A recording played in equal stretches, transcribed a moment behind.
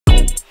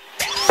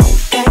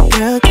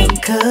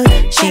cook.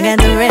 She got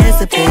the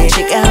recipe.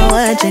 She got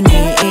what you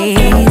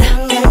need.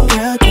 That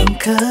girl can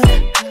cook.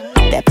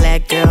 That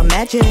black girl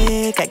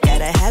magic. I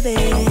gotta have it.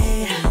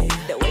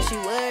 The way she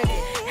work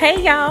it.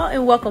 Hey y'all,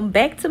 and welcome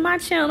back to my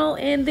channel.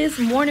 And this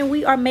morning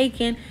we are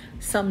making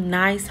some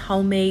nice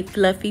homemade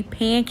fluffy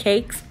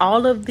pancakes.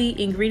 All of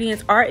the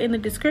ingredients are in the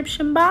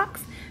description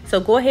box, so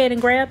go ahead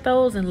and grab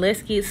those and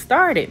let's get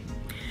started.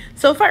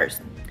 So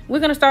first, we're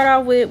going to start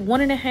off with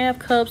 1.5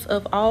 cups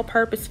of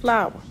all-purpose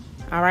flour.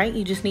 All right,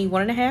 you just need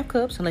 1.5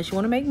 cups unless you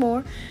want to make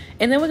more.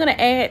 And then we're going to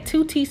add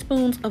 2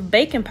 teaspoons of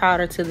baking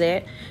powder to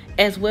that,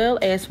 as well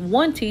as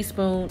 1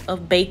 teaspoon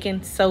of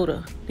baking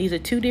soda. These are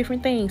 2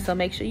 different things, so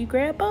make sure you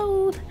grab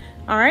both.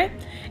 All right,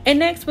 and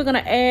next we're going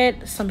to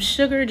add some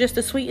sugar just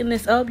to sweeten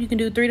this up. You can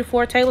do 3 to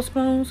 4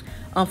 tablespoons.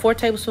 4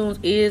 tablespoons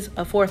is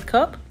a 1/4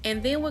 cup.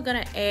 And then we're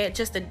going to add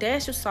just a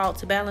dash of salt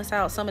to balance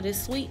out some of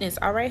this sweetness.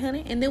 All right,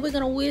 honey, and then we're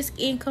going to whisk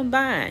and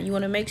combine. You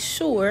want to make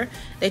sure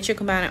that you're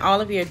combining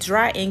all of your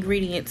dry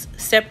ingredients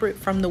separate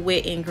from the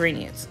wet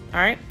ingredients.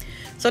 All right,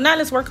 so now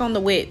let's work on the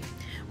wet.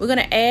 We're going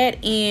to add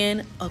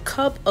in a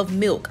cup of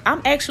milk.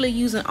 I'm actually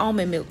using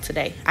almond milk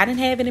today. I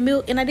didn't have any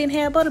milk and I didn't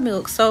have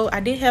buttermilk, so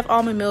I did have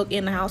almond milk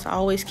in the house. I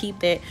always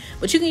keep that,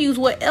 but you can use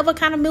whatever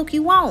kind of milk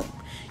you want.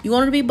 You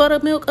want it to be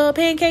buttermilk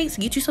pancakes?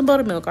 Get you some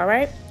buttermilk, all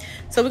right?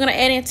 So we're going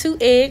to add in 2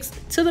 eggs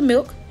to the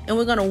milk, and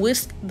we're going to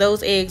whisk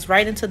those eggs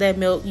right into that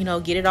milk, you know,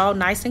 get it all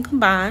nice and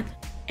combined.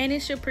 And it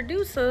should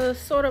produce a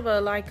sort of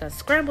like a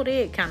scrambled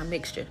egg kind of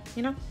mixture,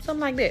 you know, something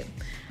like that.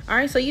 All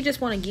right, so you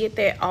just want to get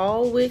that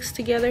all whisked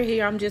together.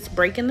 Here I'm just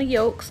breaking the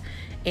yolks,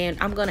 and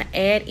I'm going to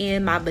add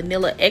in my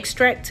vanilla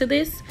extract to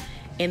this,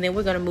 and then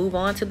we're going to move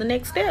on to the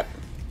next step.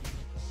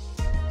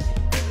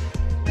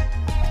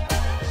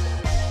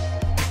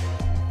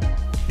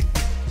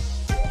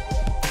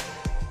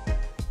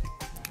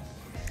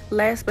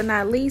 Last but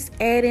not least,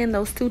 add in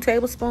those 2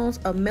 tablespoons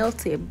of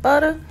melted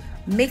butter.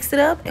 Mix it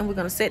up, and we're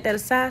going to set that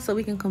aside so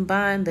we can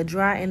combine the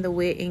dry and the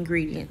wet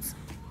ingredients.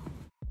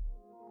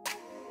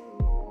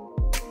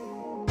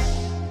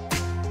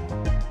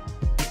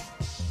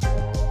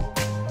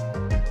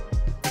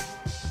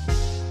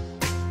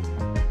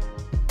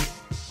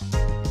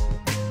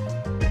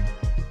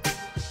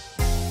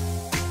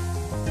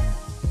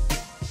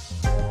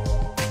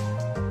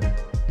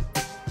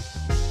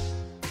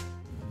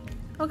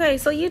 Okay,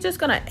 so you're just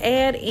gonna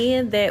add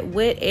in that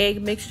wet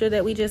egg mixture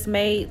that we just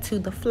made to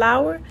the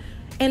flour.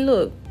 And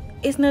look,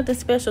 it's nothing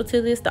special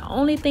to this. The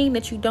only thing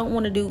that you don't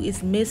want to do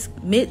is mix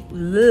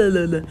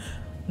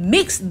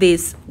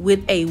this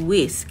with a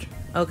whisk.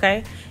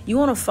 Okay, you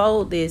want to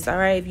fold this. All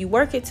right, if you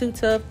work it too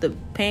tough, the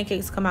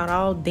pancakes come out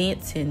all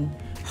dense and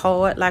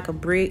hard like a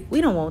brick.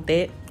 We don't want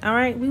that. All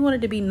right, we want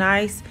it to be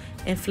nice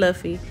and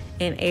fluffy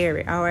and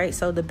airy. All right,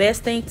 so the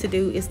best thing to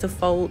do is to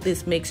fold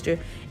this mixture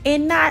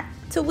and not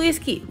to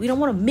whisk it. We don't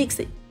want to mix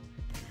it.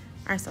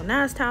 All right, so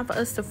now it's time for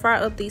us to fry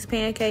up these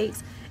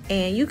pancakes,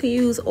 and you can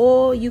use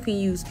oil, you can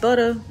use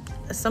butter.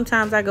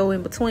 Sometimes I go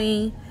in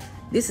between.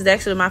 This is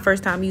actually my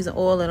first time using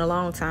oil in a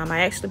long time. I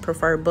actually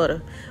prefer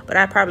butter, but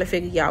I probably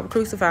figured y'all would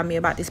crucify me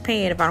about this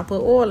pan if I don't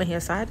put oil in here,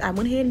 so I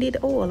went ahead and did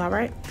the oil. All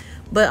right,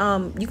 but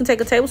you can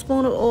take a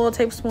tablespoon of oil,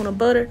 tablespoon of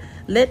butter,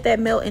 let that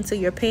melt into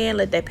your pan,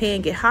 let that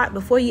pan get hot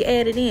before you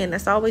add it in.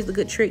 That's always the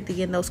good trick to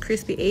getting those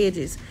crispy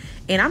edges.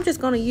 And I'm just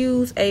going to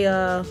use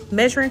a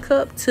measuring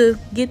cup to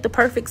get the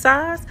perfect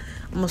size.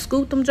 I'm going to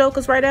scoop them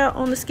jokers right out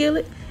on the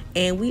skillet,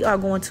 and we are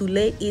going to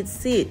let it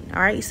sit.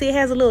 All right, you see it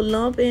has a little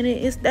lump in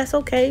it. That's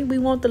okay. We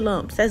want the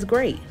lumps. That's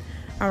great.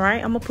 All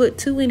right, I'm going to put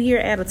 2 in here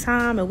at a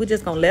time, and we're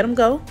just going to let them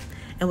go.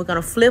 And we're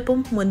going to flip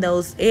them when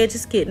those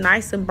edges get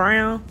nice and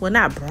brown. Well,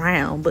 not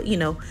brown, but, you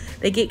know,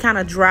 they get kind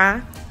of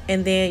dry.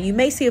 And then you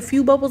may see a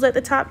few bubbles at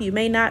the top. You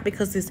may not,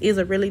 because this is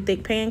a really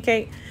thick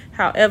pancake.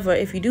 However,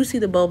 if you do see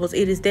the bubbles,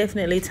 it is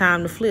definitely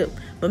time to flip.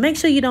 But make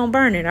sure you don't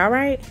burn it, all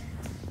right?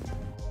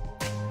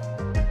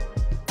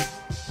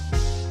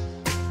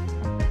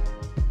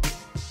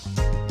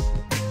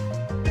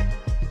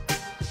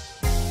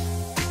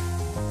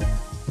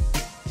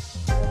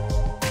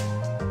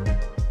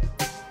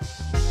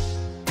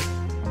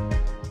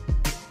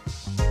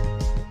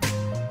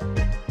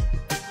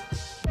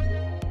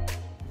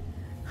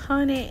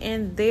 Honey,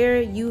 and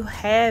there you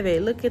have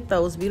it. Look at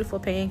those beautiful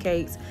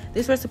pancakes.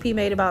 This recipe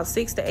made about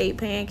 6 to 8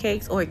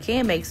 pancakes, or it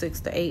can make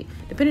 6 to 8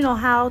 depending on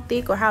how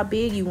thick or how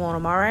big you want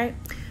them. All right,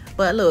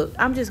 but look,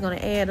 I'm just going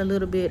to add a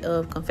little bit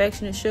of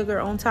confectionate sugar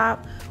on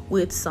top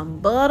with some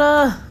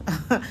butter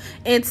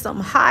and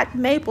some hot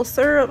maple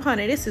syrup.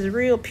 Honey, this is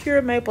real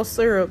pure maple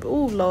syrup.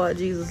 Oh Lord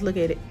Jesus, look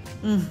at it.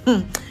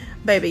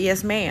 Baby,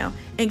 yes ma'am.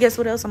 And guess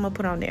what else I'm gonna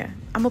put on there?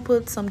 I'm gonna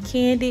put some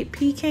candied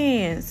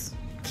pecans.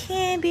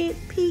 Candied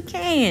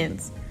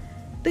pecans.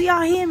 Do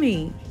y'all hear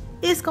me?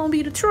 It's gonna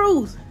be the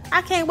truth.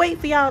 I can't wait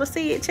for y'all to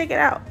see it. Check it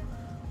out.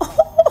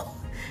 Oh,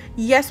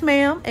 yes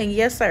ma'am and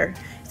yes sir.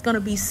 It's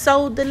gonna be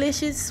so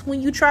delicious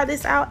when you try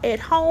this out at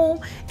home.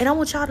 And I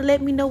want y'all to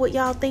let me know what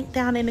y'all think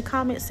down in the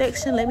comment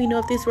section. Let me know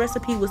if this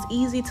recipe was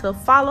easy to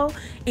follow,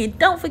 and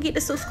don't forget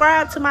to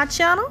subscribe to my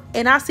channel,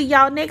 and I'll see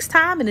y'all next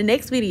time in the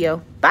next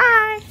video. Bye.